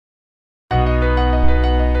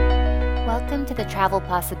Welcome to the Travel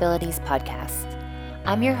Possibilities Podcast.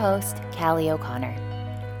 I'm your host, Callie O'Connor.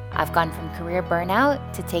 I've gone from career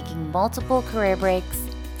burnout to taking multiple career breaks,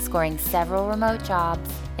 scoring several remote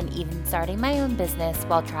jobs, and even starting my own business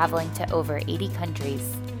while traveling to over 80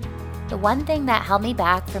 countries. The one thing that held me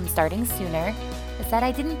back from starting sooner is that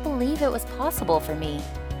I didn't believe it was possible for me.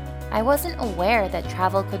 I wasn't aware that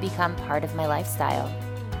travel could become part of my lifestyle.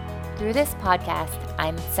 Through this podcast,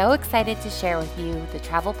 I'm so excited to share with you the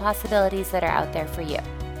travel possibilities that are out there for you.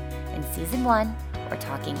 In Season 1, we're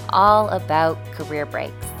talking all about career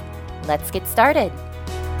breaks. Let's get started.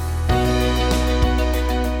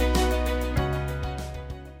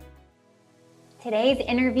 Today's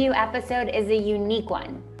interview episode is a unique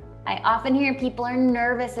one. I often hear people are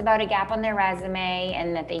nervous about a gap on their resume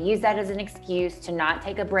and that they use that as an excuse to not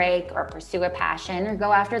take a break or pursue a passion or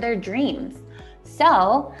go after their dreams.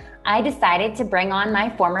 So I decided to bring on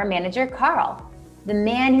my former manager, Carl, the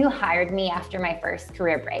man who hired me after my first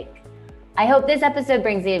career break. I hope this episode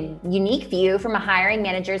brings a unique view from a hiring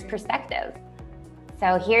manager's perspective.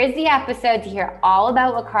 So here's the episode to hear all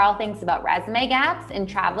about what Carl thinks about resume gaps and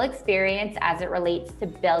travel experience as it relates to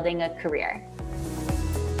building a career.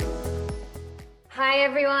 Hi,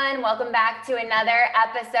 everyone. Welcome back to another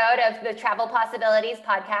episode of the Travel Possibilities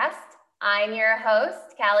Podcast. I'm your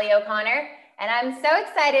host, Callie O'Connor, and I'm so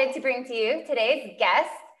excited to bring to you today's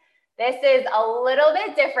guest. This is a little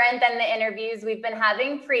bit different than the interviews we've been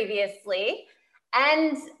having previously.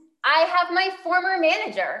 And I have my former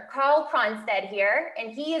manager, Carl Cronstedt, here,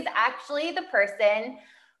 and he is actually the person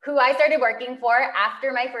who I started working for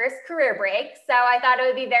after my first career break. So I thought it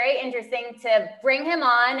would be very interesting to bring him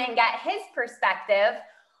on and get his perspective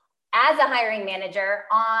as a hiring manager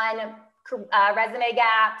on resume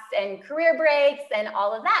gaps and career breaks and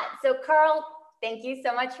all of that. So Carl, thank you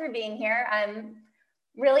so much for being here. I'm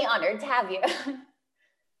really honored to have you.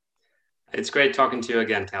 It's great talking to you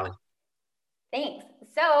again, Callie. Thanks.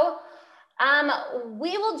 So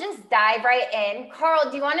we will just dive right in. Carl,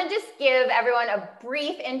 do you want to just give everyone a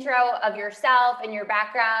brief intro of yourself and your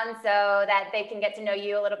background so that they can get to know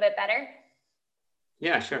you a little bit better?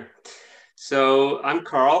 Yeah, sure. So I'm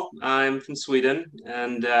Carl. I'm from Sweden,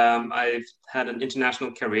 and I've had an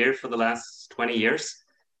international career for the last 20 years,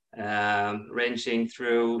 ranging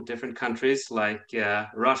through different countries like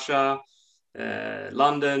Russia,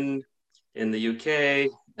 London, in the UK.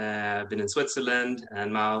 I've been in Switzerland,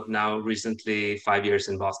 and now recently 5 years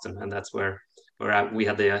in Boston, and that's where we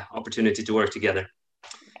had the opportunity to work together.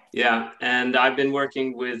 Yeah, and I've been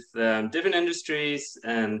working with different industries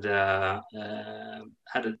and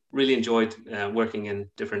really enjoyed working in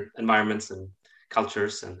different environments and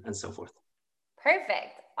cultures and so forth.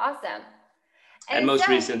 Perfect. Awesome. And most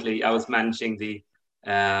recently, I was managing the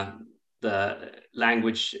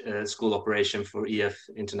language school operation for EF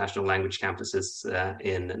International Language Campuses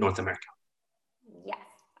in North America. Yes,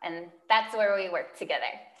 and that's where we work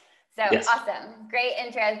together. So yes. Awesome. Great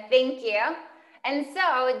intro. Thank you. And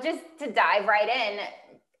so just to dive right in,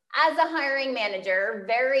 as a hiring manager,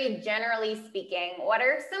 very generally speaking, what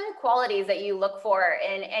are some qualities that you look for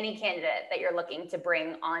in any candidate that you're looking to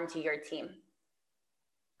bring onto your team?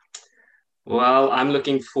 Well, I'm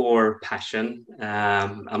looking for passion.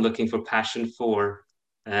 I'm looking for passion for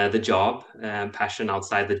the job, passion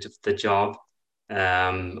outside the job.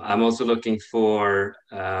 I'm also looking for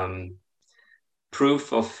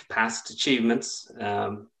proof of past achievements.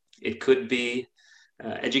 It could be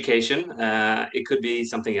education. It could be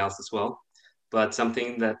something else as well, but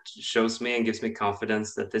something that shows me and gives me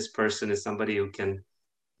confidence that this person is somebody who can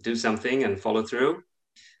do something and follow through.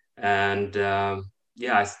 And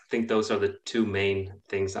yeah, I think those are the two main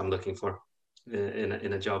things I'm looking for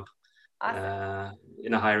in a job, awesome.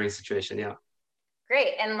 In a hiring situation. Yeah.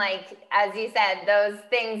 Great. And like, as you said, those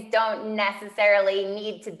things don't necessarily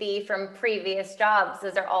need to be from previous jobs.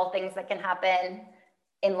 Those are all things that can happen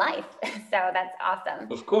in life. So that's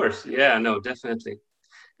awesome. Of course. Yeah, no, definitely.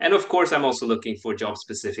 And of course, I'm also looking for job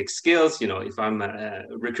specific skills. You know, if I'm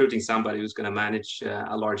recruiting somebody who's going to manage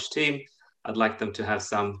a large team, I'd like them to have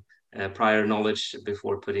some prior knowledge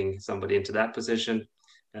before putting somebody into that position.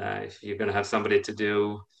 If you're going to have somebody to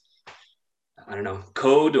do, I don't know,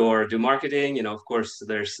 code or do marketing, you know, of course,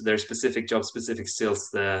 there's specific job specific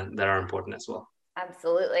skills that are important as well.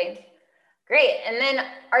 Absolutely. Great. And then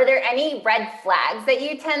are there any red flags that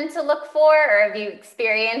you tend to look for, or have you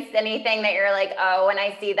experienced anything that you're like, oh, when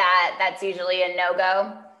I see that, that's usually a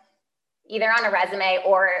no-go, either on a resume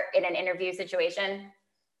or in an interview situation?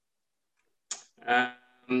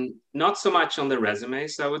 Not so much on the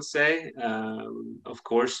resumes, I would say. Of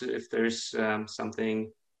course, if there's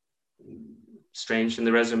something strange in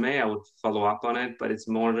the resume, I would follow up on it, but it's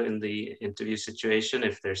more in the interview situation.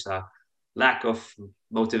 If there's a lack of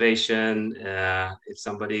motivation, if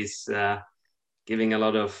somebody's giving a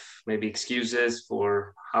lot of maybe excuses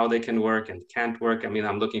for how they can work and can't work. I mean,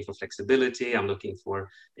 I'm looking for flexibility, I'm looking for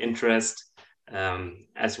interest,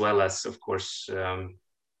 as well as, of course,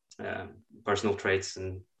 personal traits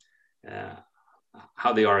and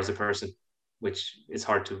how they are as a person, which is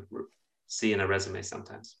hard to see in a resume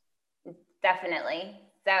sometimes. Definitely.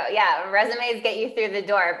 So yeah, resumes get you through the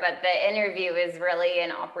door, but the interview is really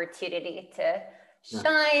an opportunity to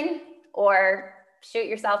shine or shoot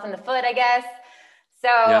yourself in the foot, I guess.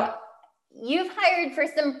 So you've hired for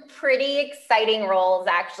some pretty exciting roles,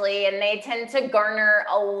 actually, and they tend to garner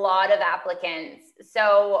a lot of applicants.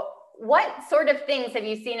 So what sort of things have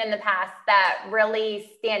you seen in the past that really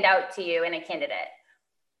stand out to you in a candidate?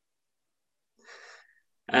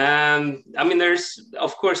 I mean, there's,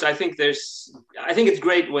 of course, I think it's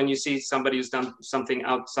great when you see somebody who's done something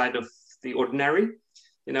outside of the ordinary.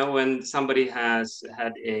 You know, when somebody has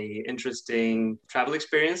had a interesting travel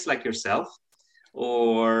experience like yourself.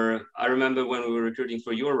 Or I remember when we were recruiting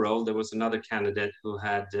for your role, there was another candidate who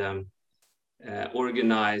had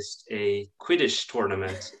organized a Quidditch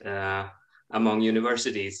tournament among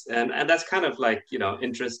universities. And that's kind of like, you know,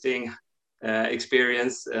 interesting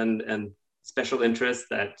experience and special interest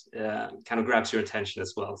that kind of grabs your attention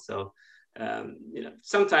as well. So, you know,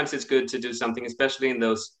 sometimes it's good to do something, especially in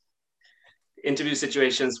those interview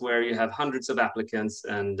situations where you have hundreds of applicants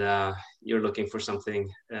and you're looking for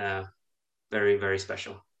something very, very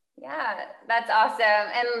special. Yeah, that's awesome.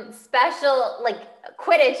 And special, like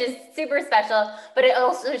Quidditch is super special, but it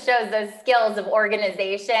also shows those skills of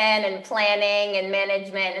organization and planning and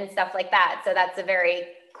management and stuff like that. So that's a very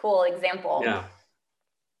cool example. Yeah.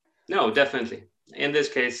 No, definitely. In this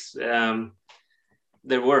case,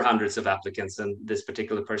 there were hundreds of applicants and this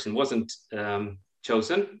particular person wasn't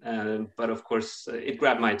chosen, but of course it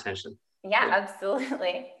grabbed my attention. Yeah,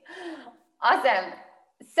 absolutely. Awesome.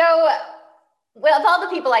 So with all the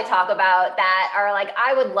people I talk about that are like,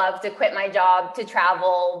 I would love to quit my job to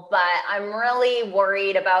travel, but I'm really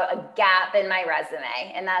worried about a gap in my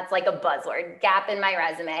resume. And that's like a buzzword, gap in my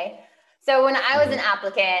resume. So when I was an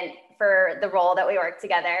applicant for the role that we worked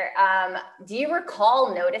together, do you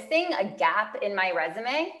recall noticing a gap in my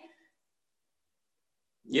resume?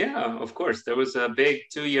 Yeah, of course. There was a big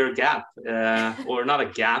 2-year gap, or not a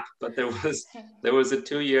gap, but there was a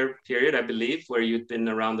 2-year period, I believe, where you'd been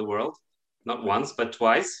around the world. Not once, but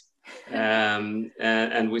twice.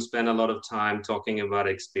 And we spent a lot of time talking about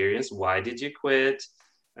experience. Why did you quit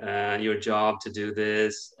your job to do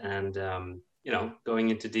this? And, you know, going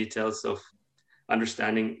into details of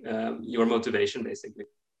understanding your motivation, basically.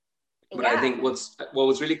 But I think what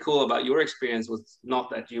was really cool about your experience was not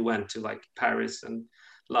that you went to like Paris and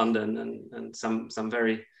London and some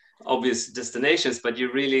very obvious destinations, but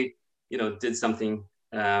you really, you know, did something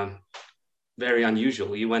very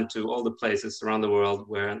unusual. You went to all the places around the world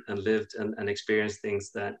and lived and experienced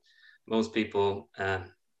things that most people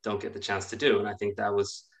don't get the chance to do. And I think that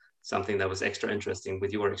was something that was extra interesting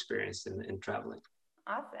with your experience in traveling.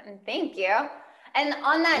 Awesome. Thank you. And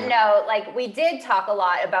on that note, like we did talk a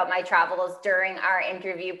lot about my travels during our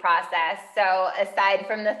interview process. So aside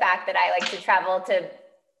from the fact that I like to travel to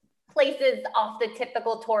places off the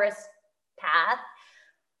typical tourist path,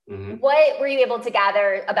 what were you able to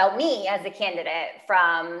gather about me as a candidate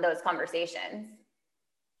from those conversations?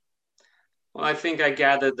 Well, I think I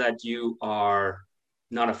gathered that you are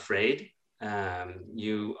not afraid.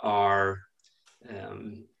 You are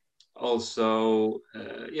also,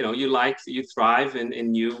 you know, you thrive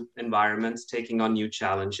in new environments, taking on new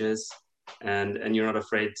challenges, and you're not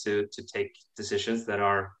afraid to take decisions that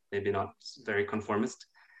are maybe not very conformist.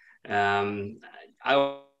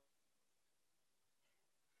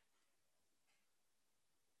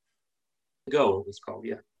 Go it was called,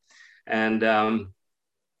 yeah, and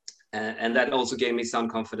that also gave me some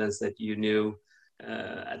confidence that you knew,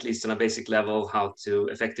 at least on a basic level, how to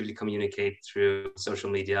effectively communicate through social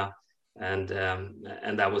media, and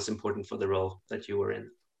that was important for the role that you were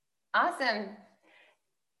in. Awesome,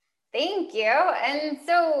 thank you. And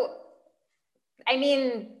so, I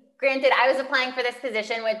mean, granted, I was applying for this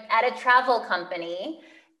position at a travel company.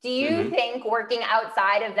 Do you think working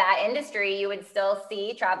outside of that industry, you would still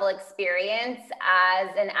see travel experience as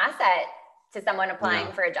an asset to someone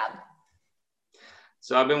applying for a job?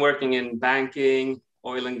 So I've been working in banking,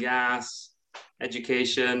 oil and gas,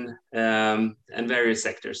 education, and various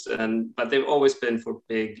sectors. But they've always been for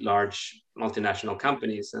big, large multinational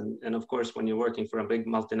companies. And of course, when you're working for a big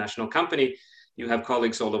multinational company, you have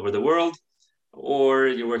colleagues all over the world. or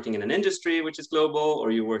you're working in an industry which is global,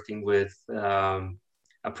 or you're working with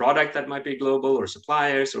a product that might be global, or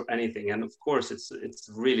suppliers, or anything. And of course, it's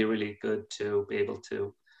really, really good to be able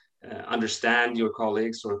to understand your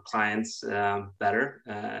colleagues or clients better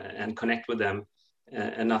and connect with them.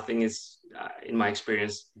 And nothing is, in my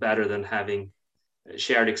experience, better than having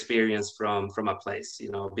shared experience from a place.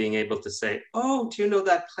 Being able to say, "Oh, do you know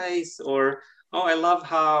that place?" Or, "Oh, I love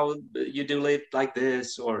how you do it like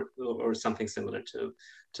this," or something similar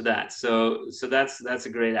to that. So that's a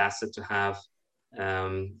great asset to have.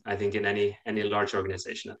 I think in any large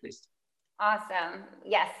organization, at least. Awesome.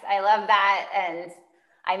 Yes, I love that. And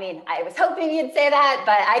I mean, I was hoping you'd say that,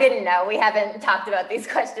 but I didn't know. We haven't talked about these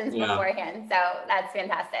questions beforehand. So that's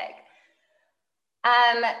fantastic.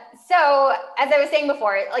 So as I was saying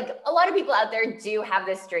before, like a lot of people out there do have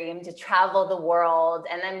this dream to travel the world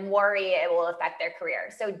and then worry it will affect their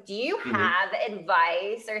career. So do you have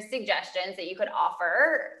advice or suggestions that you could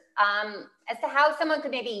offer as to how someone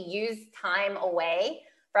could maybe use time away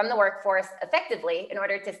from the workforce effectively in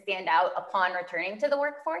order to stand out upon returning to the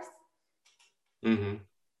workforce?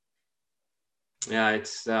 Yeah,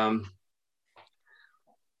 it's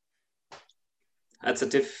that's a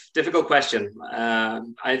difficult question.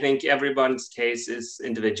 I think everyone's case is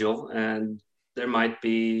individual, and there might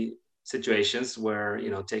be situations where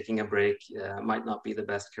taking a break might not be the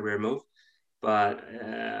best career move. But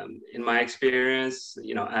in my experience,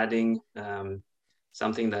 adding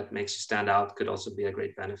something that makes you stand out could also be a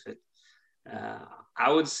great benefit.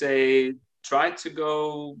 I would say try to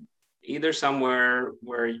go either somewhere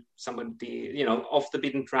where somebody, off the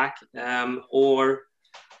beaten track,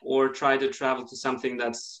 or try to travel to something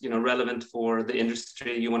that's relevant for the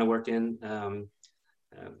industry you want to work in.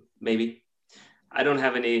 Maybe I don't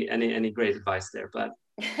have any great advice there, but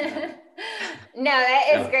no, that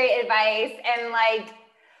is great advice. And like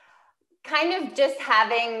kind of just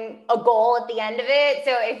having a goal at the end of it.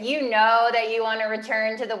 So if you know that you want to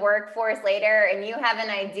return to the workforce later and you have an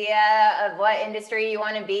idea of what industry you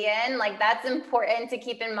want to be in, like that's important to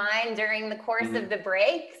keep in mind during the course of the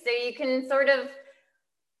break. So you can sort of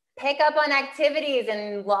pick up on activities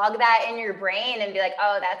and log that in your brain and be like,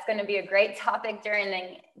 oh, that's going to be a great topic during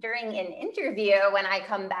an interview when I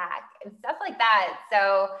come back and stuff like that.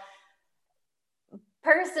 So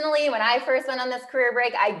personally, when I first went on this career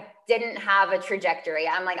break, I didn't have a trajectory.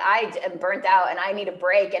 I'm like, I am burnt out and I need a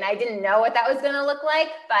break. And I didn't know what that was going to look like.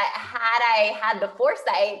 But had I had the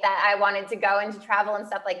foresight that I wanted to go into travel and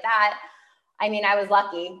stuff like that, I mean, I was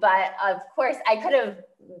lucky. But of course, I could have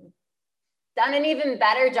done an even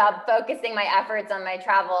better job focusing my efforts on my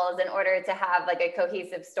travels in order to have like a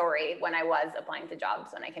cohesive story when I was applying to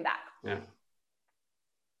jobs when I came back. Yeah.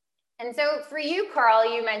 And so for you,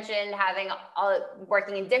 Carl, you mentioned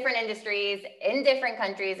working in different industries in different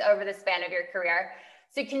countries over the span of your career.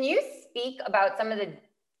 So can you speak about some of the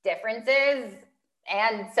differences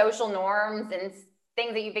and social norms and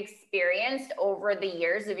things that you've experienced over the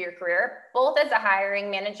years of your career, both as a hiring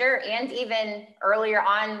manager and even earlier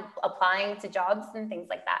on applying to jobs and things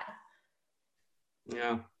like that?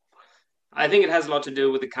 Yeah, I think it has a lot to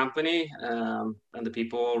do with the company and the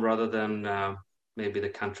people rather than maybe the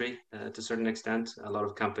country to a certain extent. A lot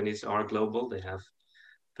of companies are global. They have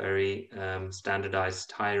very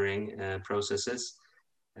standardized hiring processes.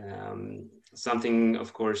 Something,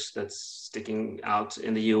 of course, that's sticking out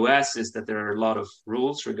in the US is that there are a lot of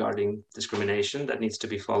rules regarding discrimination that needs to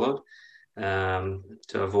be followed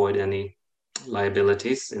to avoid any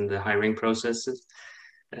liabilities in the hiring processes.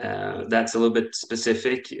 That's a little bit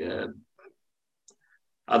specific.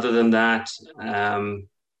 Other than that,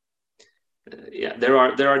 yeah, there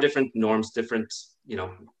are different norms, different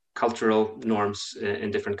cultural norms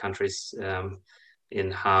in different countries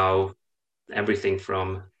in how everything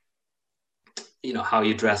from how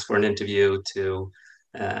you dress for an interview to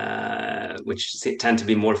which tend to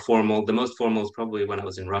be more formal. The most formal was probably when I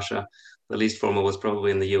was in Russia. The least formal was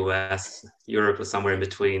probably in the US. Europe was somewhere in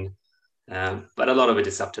between. But a lot of it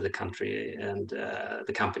is up to the country and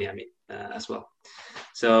the company, I mean, as well.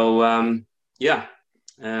 So yeah,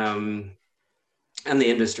 and the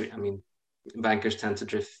industry. I mean, bankers tend to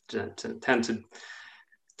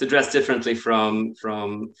dress differently from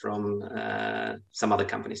some other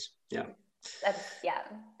companies. Yeah. Yeah.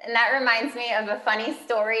 And that reminds me of a funny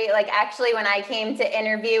story. Like actually when I came to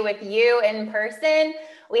interview with you in person,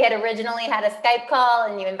 we had originally had a Skype call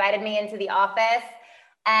and you invited me into the office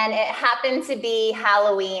and it happened to be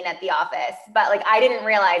Halloween at the office, but like I didn't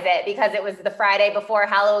realize it because it was the Friday before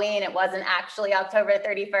Halloween. It wasn't actually October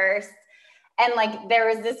 31st. And like there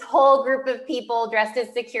was this whole group of people dressed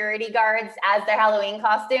as security guards as their Halloween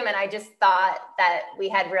costume. And I just thought that we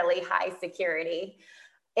had really high security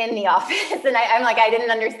in the office. And I'm like, I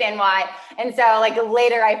didn't understand why. And so like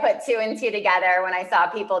later I put 2 and 2 together when I saw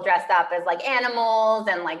people dressed up as like animals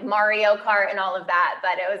and like Mario Kart and all of that.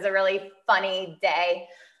 But it was a really funny day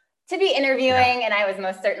to be interviewing. And I was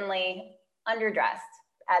most certainly underdressed,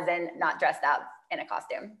 as in not dressed up in a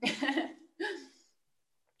costume.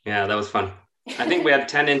 Yeah, that was fun. I think we had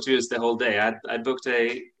 10 interviews the whole day. I booked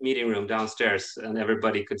a meeting room downstairs and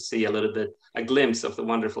everybody could see a glimpse of the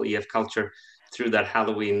wonderful EF culture through that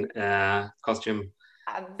Halloween costume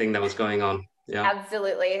thing that was going on. Yeah,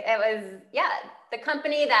 absolutely. It was, the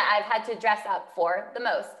company that I've had to dress up for the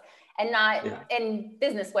most, and not in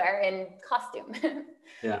business wear, in costume.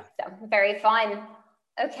 Yeah. So very fun.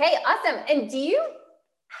 Okay, awesome. And do you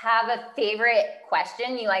have a favorite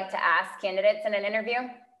question you like to ask candidates in an interview?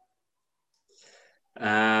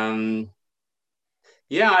 I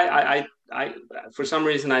for some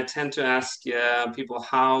reason I tend to ask people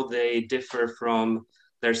how they differ from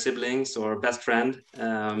their siblings or best friend,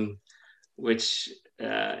 which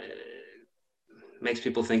makes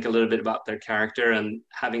people think a little bit about their character, and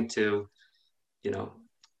having to,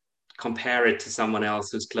 compare it to someone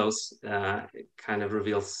else who's close, it kind of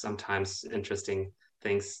reveals sometimes interesting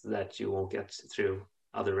things that you won't get through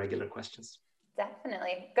other regular questions.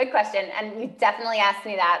 Definitely. Good question. And you definitely asked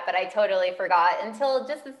me that, but I totally forgot until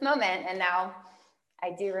just this moment. And now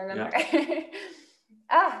I do remember.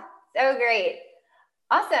 Yeah. So great.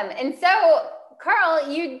 Awesome. And so, Carl,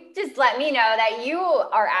 you just let me know that you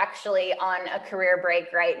are actually on a career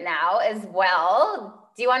break right now as well.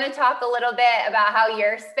 Do you want to talk a little bit about how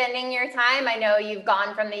you're spending your time? I know you've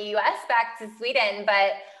gone from the US back to Sweden,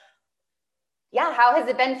 but how has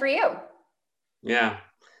it been for you? Yeah.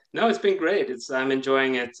 No, it's been great. I'm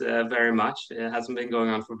enjoying it very much. It hasn't been going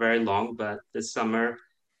on for very long, but this summer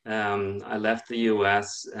I left the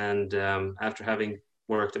US, and after having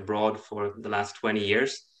worked abroad for the last 20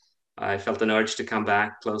 years, I felt an urge to come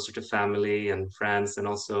back closer to family and friends. And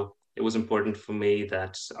also it was important for me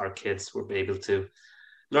that our kids were able to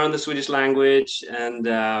learn the Swedish language and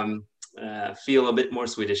feel a bit more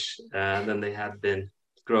Swedish than they had been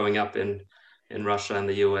growing up in Russia and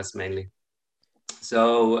the US mainly.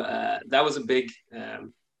 So that was a big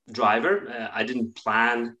driver. I didn't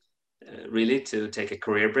plan really to take a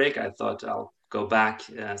career break. I thought I'll go back,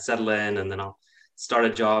 settle in, and then I'll start a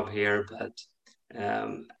job here. But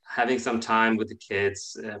having some time with the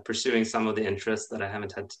kids, pursuing some of the interests that I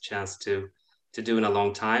haven't had the chance to do in a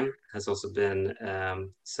long time has also been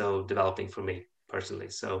so developing for me personally.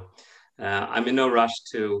 So I'm in no rush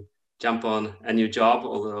to jump on a new job,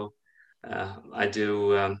 although I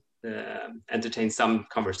do entertain some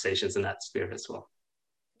conversations in that sphere as well.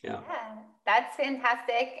 Yeah, that's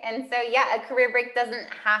fantastic. And so, a career break doesn't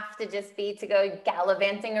have to just be to go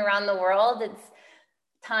gallivanting around the world. It's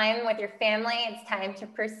time with your family. It's time to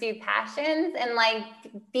pursue passions, and like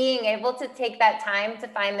being able to take that time to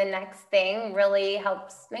find the next thing really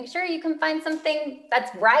helps make sure you can find something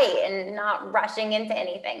that's right and not rushing into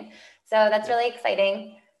anything. So that's really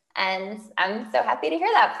exciting. And I'm so happy to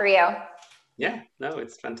hear that for you. Yeah, no,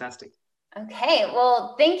 it's fantastic. Okay,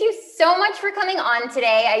 well, thank you so much for coming on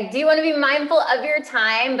today. I do want to be mindful of your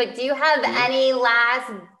time, but do you have any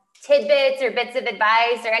last tidbits or bits of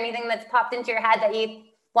advice or anything that's popped into your head that you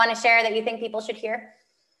want to share that you think people should hear?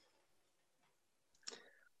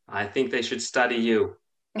 I think they should study you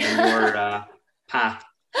and your path.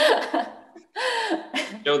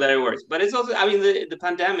 Show that it works. But it's also, I mean, the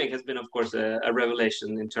pandemic has been, of course, a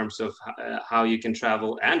revelation in terms of how you can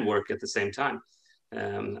travel and work at the same time.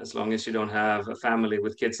 As long as you don't have a family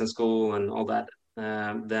with kids in school and all that,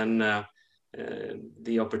 then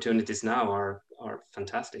the opportunities now are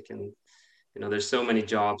fantastic. And there's so many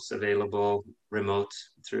jobs available remote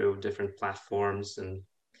through different platforms, and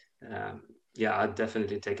I'd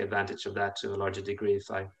definitely take advantage of that to a larger degree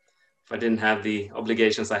if I didn't have the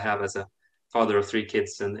obligations I have as a father of 3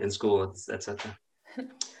 kids in school, etc.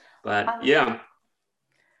 But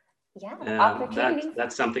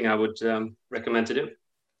that's something I would recommend to do.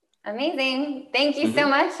 Amazing. Thank you so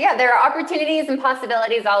much. Yeah, there are opportunities and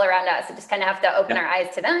possibilities all around us. We just kind of have to open our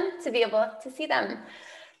eyes to them to be able to see them.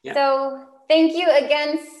 Yeah. So thank you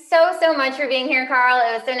again so much for being here, Carl.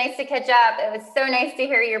 It was so nice to catch up. It was so nice to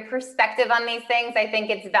hear your perspective on these things. I think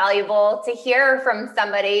it's valuable to hear from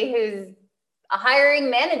somebody who's a hiring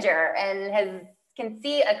manager and can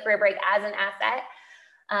see a career break as an asset.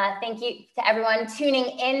 Thank you to everyone tuning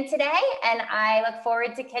in today, and I look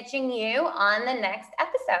forward to catching you on the next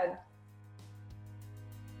episode.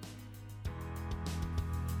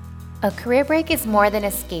 A career break is more than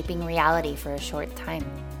escaping reality for a short time.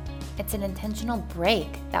 It's an intentional break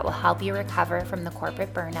that will help you recover from the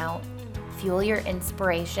corporate burnout, fuel your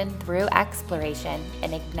inspiration through exploration,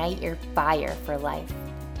 and ignite your fire for life.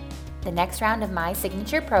 The next round of my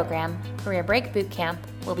signature program, Career Break Bootcamp,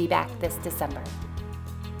 will be back this December.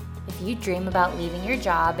 If you dream about leaving your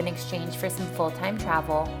job in exchange for some full-time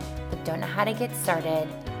travel, but don't know how to get started,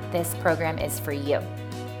 this program is for you.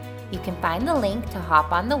 You can find the link to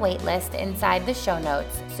hop on the waitlist inside the show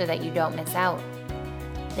notes so that you don't miss out.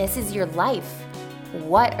 This is your life.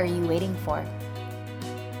 What are you waiting for?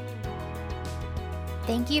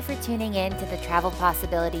 Thank you for tuning in to the Travel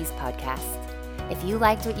Possibilities podcast. If you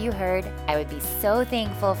liked what you heard, I would be so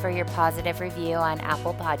thankful for your positive review on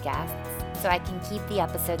Apple Podcasts so I can keep the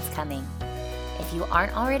episodes coming. If you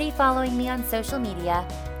aren't already following me on social media,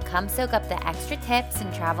 come soak up the extra tips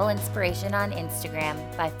and travel inspiration on Instagram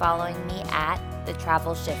by following me at The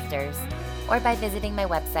Travel Shifters or by visiting my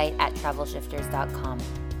website at travelshifters.com.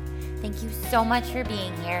 Thank you so much for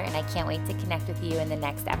being here, and I can't wait to connect with you in the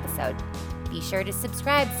next episode. Be sure to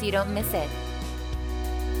subscribe so you don't miss it.